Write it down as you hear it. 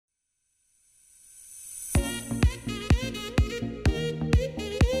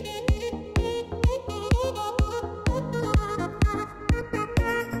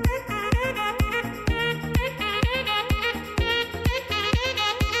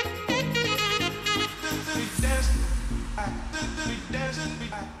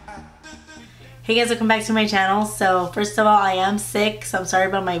Hey guys, welcome back to my channel. So first of all, I am sick, so I'm sorry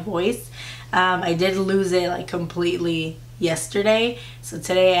about my voice. I did lose it like completely yesterday, so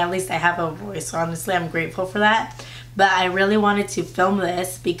today at least I have a voice, so honestly I'm grateful for that. But I really wanted to film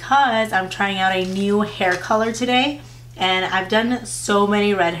this because I'm trying out a new hair color today, and I've done so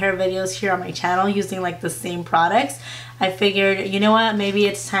many red hair videos here on my channel using like the same products. I figured, you know what, maybe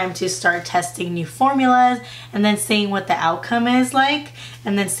it's time to start testing new formulas and then seeing what the outcome is like,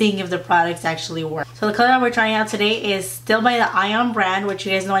 and then seeing if the products actually work. So the color that we're trying out today is still by the Ion brand, which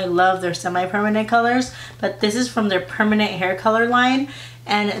you guys know I love their semi-permanent colors, but this is from their permanent hair color line,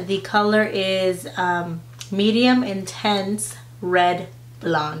 and the color is medium intense red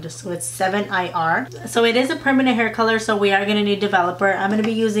blonde, so it's 7IR. So it is a permanent hair color, so we are going to need developer. I'm going to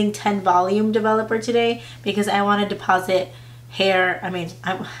be using 10 volume developer today because I want to deposit hair. I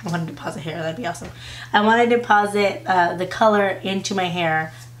want to deposit hair, that'd be awesome. I want to deposit the color into my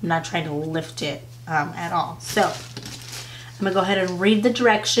hair. I'm not trying to lift it at all. So I'm going to go ahead and read the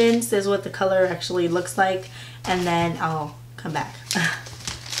directions. This is what the color actually looks like, and then I'll come back.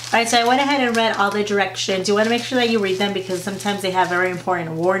 Alright, so I went ahead and read all the directions. You want to make sure that you read them because sometimes they have very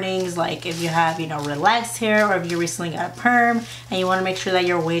important warnings, like if you have, you know, relaxed hair, or if you recently got a perm, and you want to make sure that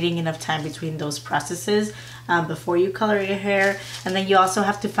you're waiting enough time between those processes before you color your hair. And then you also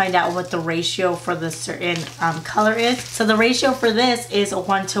have to find out what the ratio for the certain color is. So the ratio for this is a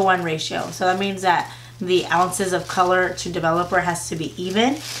 1-to-1 ratio. So that means that the ounces of color to developer has to be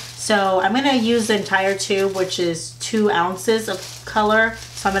even. So I'm going to use the entire tube, which is 2 ounces of color.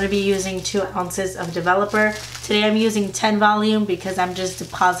 So I'm going to be using 2 ounces of developer. Today I'm using 10 volume because I'm just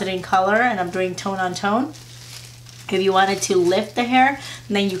depositing color and I'm doing tone on tone. If you wanted to lift the hair,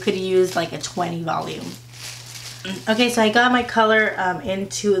 then you could use like a 20 volume. Okay, so I got my color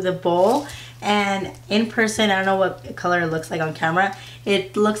into the bowl, and in person, I don't know what color it looks like on camera.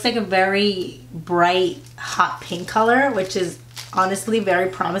 It looks like a very bright hot pink color, which is honestly very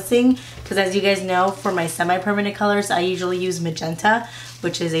promising because, as you guys know, for my semi-permanent colors I usually use Magenta,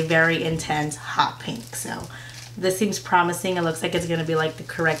 which is a very intense hot pink. So this seems promising. It looks like it's going to be like the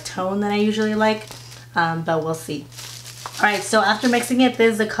correct tone that I usually like, but we'll see. Alright, so after mixing it,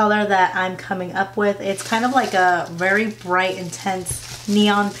 this is the color that I'm coming up with. It's kind of like a very bright, intense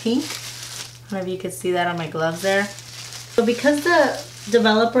neon pink. I don't know if you can see that on my gloves there. So because the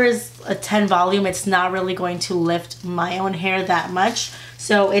developer is a 10 volume, it's not really going to lift my own hair that much.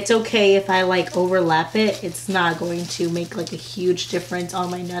 So it's okay if I like overlap it. It's not going to make like a huge difference on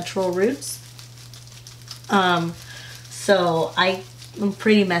my natural roots. So I'm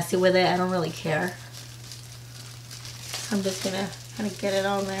pretty messy with it. I don't really care. I'm just gonna kind of get it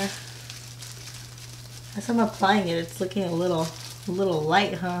on there. As I'm applying it, it's looking a little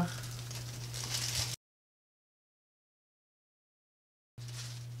light, huh?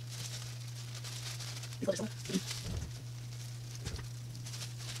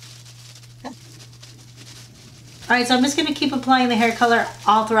 Alright, so I'm just going to keep applying the hair color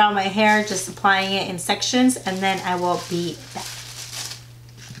all throughout my hair, just applying it in sections, and then I will be back.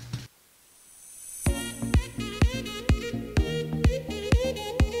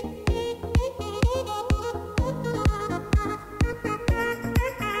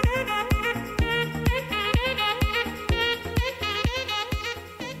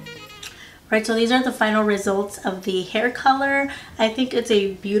 Right, so these are the final results of the hair color. I think it's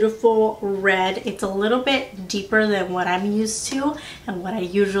a beautiful red. It's a little bit deeper than what I'm used to and what I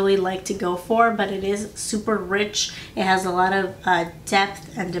usually like to go for, but it is super rich. It has a lot of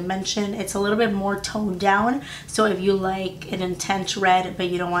depth and dimension. It's a little bit more toned down. So if you like an intense red, but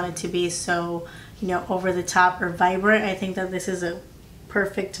you don't want it to be so, you know, over the top or vibrant, I think that this is a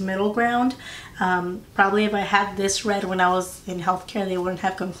perfect middle ground. Probably if I had this red when I was in healthcare, they wouldn't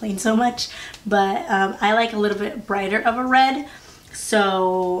have complained so much, but I like a little bit brighter of a red,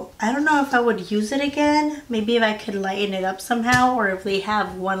 so I don't know if I would use it again. Maybe if I could lighten it up somehow, or if they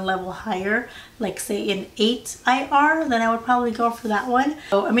have one level higher, like say an 8IR, then I would probably go for that one.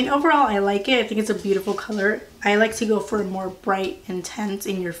 So I mean, overall I like it. I think it's a beautiful color. I like to go for a more bright, intense,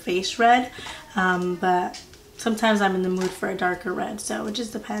 in your face red, but sometimes I'm in the mood for a darker red, so it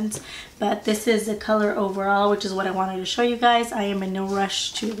just depends. But this is the color overall, which is what I wanted to show you guys. I am in no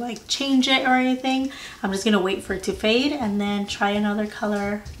rush to like change it or anything. I'm just gonna wait for it to fade and then try another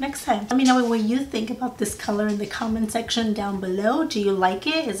color next time. Let me know what you think about this color in the comment section down below. Do you like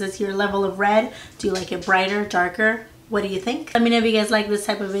it? Is this your level of red? Do you like it brighter, darker? What do you think? Let me know if you guys like this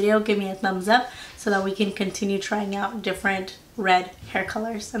type of video. Give me a thumbs up so that we can continue trying out different red hair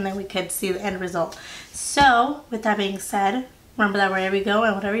colors, and then we could see the end result. So with that being said, remember that wherever you go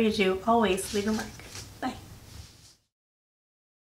and whatever you do, always leave your mark.